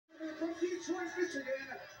Detroit,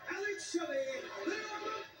 Michigan, Alex Shelley, they are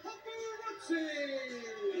the Paparazzis.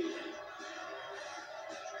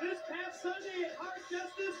 This past Sunday at Hard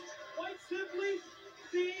Justice, quite simply,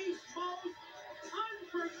 the most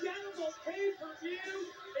unforgettable pay-per-view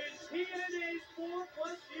in TNA's 4+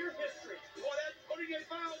 year history. Boy, that's putting it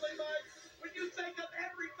mildly, Mike. When you think of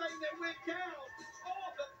everything that went down,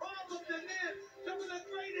 all the problems in this, some of the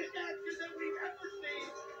greatest action that we've ever seen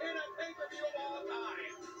in a pay-per-view of all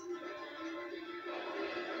time.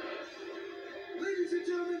 Ladies and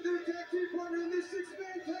gentlemen, their tag team partner in this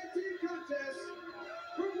 6-man tag team contest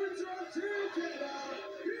from Windsor, Ontario, Canada,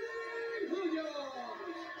 Petey Williams.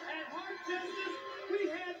 At Hard Justice, we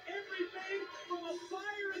had everything from a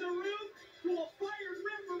fire in the room to a fired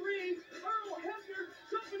referee, Earl Hebner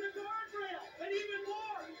jumping the guardrail, and even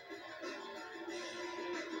more.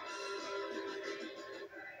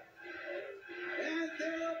 And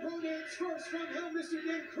their opponents, first from Hell,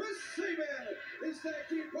 Michigan, Chris Sabin, his tag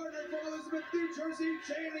team partner from Elizabeth, New Jersey,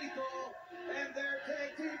 Jay Lethal, and their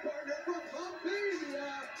tag team partner from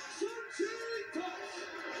Albania, Sonjay, Dutt.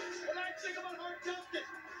 When I think about Hard Justice,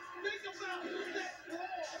 think about that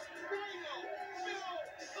brawl, Rhino, Bill,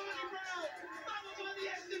 Bonnie Brown, followed by the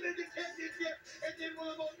X-Division Championship, and then one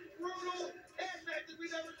of the most brutal tag matches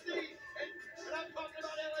we've ever seen. And I'm talking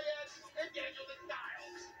about LAX and Daniel the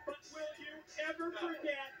Styles. But will you ever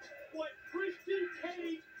forget what Christian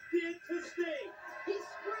Cage did to Sting? He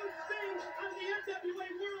screwed Sting on the NWA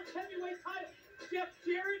World Heavyweight title. Jeff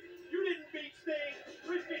Jarrett, you didn't beat Sting.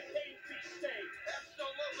 Christian Cage beat Sting.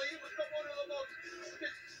 Absolutely. It was one of the most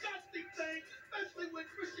disgusting things, especially when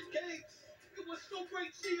Christian Cage, it was so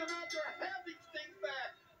great seeing him out there having Sting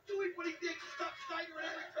back, doing what he did, stuff Snyder at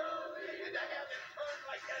every turn, and to have him turn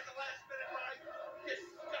like that at the last minute, right?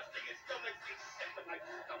 Disgusting. It still makes me sick to my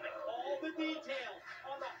stomach. All the details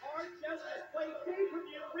on the Hard Justice Play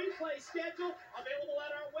pay-per-view replay schedule available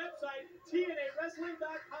at our website,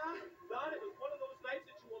 TNAWrestling.com. Don, it was one of those nights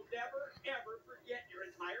that you will never, ever forget your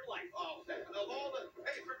entire life. Oh, of all the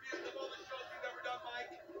pay-per-views, of all the shows we've ever done,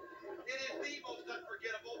 Mike, it is the most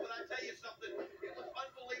unforgettable. But I tell you something, it was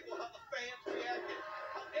unbelievable how the fans reacted,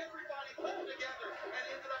 how everybody pulled together and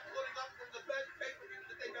ended up putting up from the best pay-per-views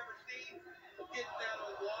that they've ever seen. Getting out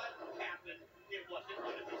of what happened, it wasn't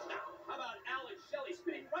going to be stopped. How about Alex Shelley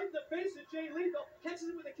spinning right in the face of Jay Lethal, catches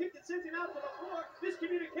him with a kick that sends him out to the floor.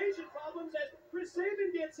 Miscommunication problems as Chris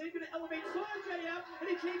Sabin gets in, going to elevate Sonjay up, and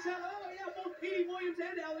he takes out, oh yeah, both Petey Williams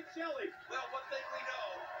and Alex Shelley. Well, one thing we know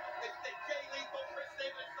is that Jay Lethal, Chris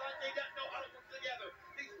Sabin, and Sonjay don't know how to work together.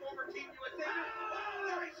 These former Team USA, oh,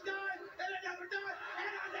 nice dive, and another dive,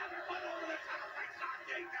 and another one over the top like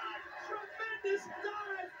Sonjay does. Tremendous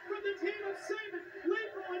dive from the team of Sabin,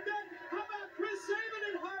 Lethal, and Dutt. How about Chris Sabin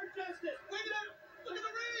and Hard Justice? Wait a minute, look at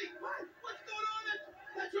the ring. What's going on?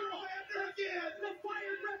 That's Earl Hebner again. The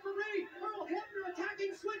fired referee, Earl Hebner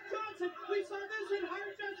attacking Slick Johnson. We saw this in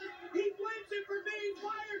Hard Justice. He blames him for being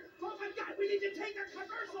fired. Oh my God, we need to take a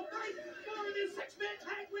commercial break. More of this 6-man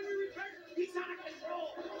tag when we return. He's out of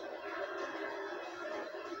control.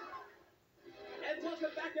 And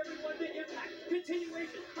welcome back, everyone, to Impact.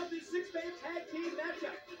 Continuation of the 6-man tag team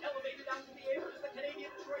matchup. Elevated out to the apron is the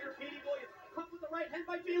Canadian destroyer, Petey Williams. Caught with the right hand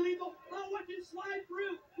by Jay Lethal. Oh, watch him slide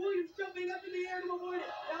through. Williams jumping up in the air to avoid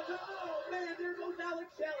it. Now to, oh man, there goes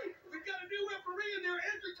Alex Shelley. We've got a new referee in there.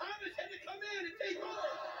 Andrew Thomas had to come in and take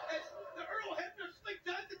over. As the Earl Hebner Slick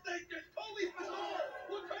Johnson thing just totally bizarre.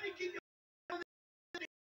 We'll try to keep you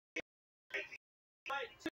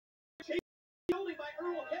Only by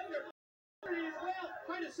Earl Hebner as well,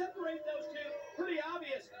 trying to separate those two. Pretty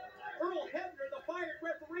obvious. Earl Hebner, the fired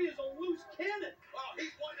referee, is a loose cannon. Well, he's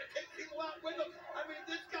wanting to take people out with him. I mean,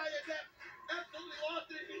 this guy is absolutely lost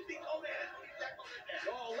it. You see, oh man, he's back on his head.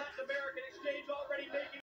 Oh, Latin American exchange already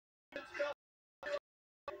making spell.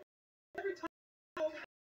 Every time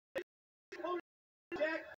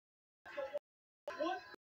Jack,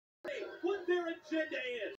 what their agenda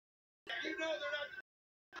is. You know they're not.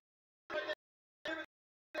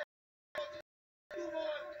 Move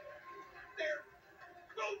on. Their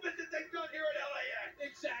movement that they've done here at LAX.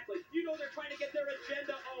 Exactly. You know they're trying to get their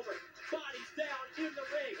agenda over. Bodies down in the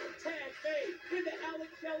ring. Tag made into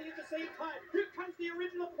Alex Shelley at the same time. Here comes the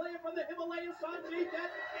original player from the Himalayas, Sonjay,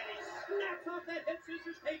 and he snaps off that head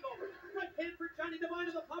scissors takeover. Right hand for Johnny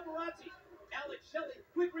Devine to the Paparazzis. Alex Shelley,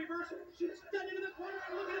 quick reversal. Shoots down into the corner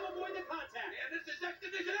and looking to avoid the contact. And this is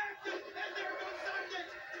X-Division action. And there goes Sonjay.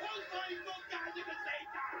 Clotheslining both guys at the same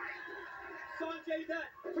time. Sonjay Dutt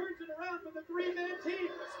turns it around from the three-man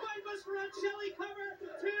team. Spinebuster on Shelley cover.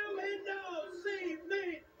 2 and no. Save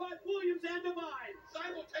made by Williams and Divine.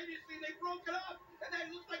 Simultaneously, they broke it up, and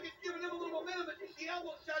that looks like it's giving them a little momentum. As you see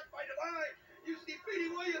elbow shots by Divine, you see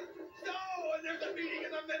Petey Williams. No, and there's a meeting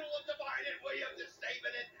in the middle of Divine and Williams is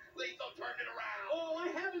saving it. Lethal turned it around. Oh,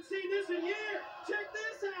 I haven't seen this in years. Check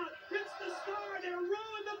this out. It's the Star. They're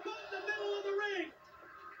rowing the boat in the middle of the ring.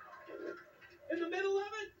 In the middle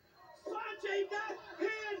of it, Sonjay Dutt,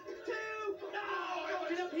 pin, 2, no!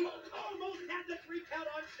 He almost had the 3 count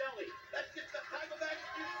on Shelley. That's just the type of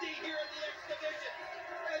action you see here in the X Division.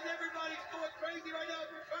 And everybody's going crazy right now.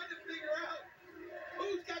 We're trying to figure out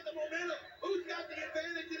who's got the momentum, who's got the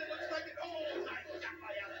advantage, and it looks like it. Oh, nice shot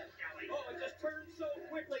by Shelley. Oh, it just turned so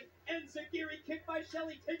quickly. Enziguri kick by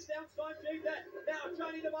Shelley takes down Sonjay Dutt. Now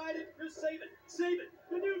Johnny Divine and Chris Sabin. Sabin,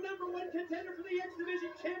 the new #1 contender for the X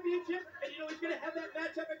Division Championship. And you know he's going to have that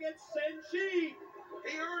matchup against Senshi.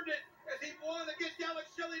 He earned it as he won against Alex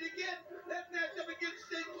Shelley to get that matchup against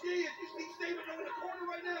Sonjay. As you see Sabin over the corner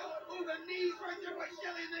right now. Oh, the knees right there by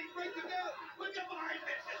Shelley, and then he breaks him down. But Divine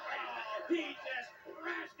misses right Oh, he just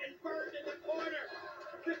crashed and burned in the corner.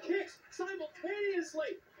 The kicks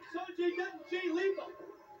simultaneously. Sonjay Dutt and Jay Lethal.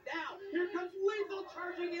 Now, here comes Lethal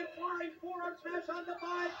charging in, flying forearm smash on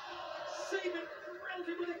Divine. Sabin drills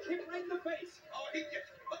him with a kick right in the face. Oh, he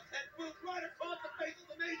just puts that boot right across the face.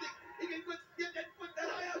 It's amazing. He can get that foot that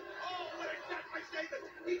high up. Oh, what a shot by Sabin.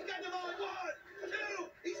 He's got them on 1,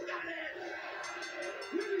 2. He's got it.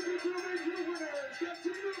 Ladies and gentlemen, your winners, the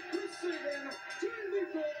team of Chris Sabin,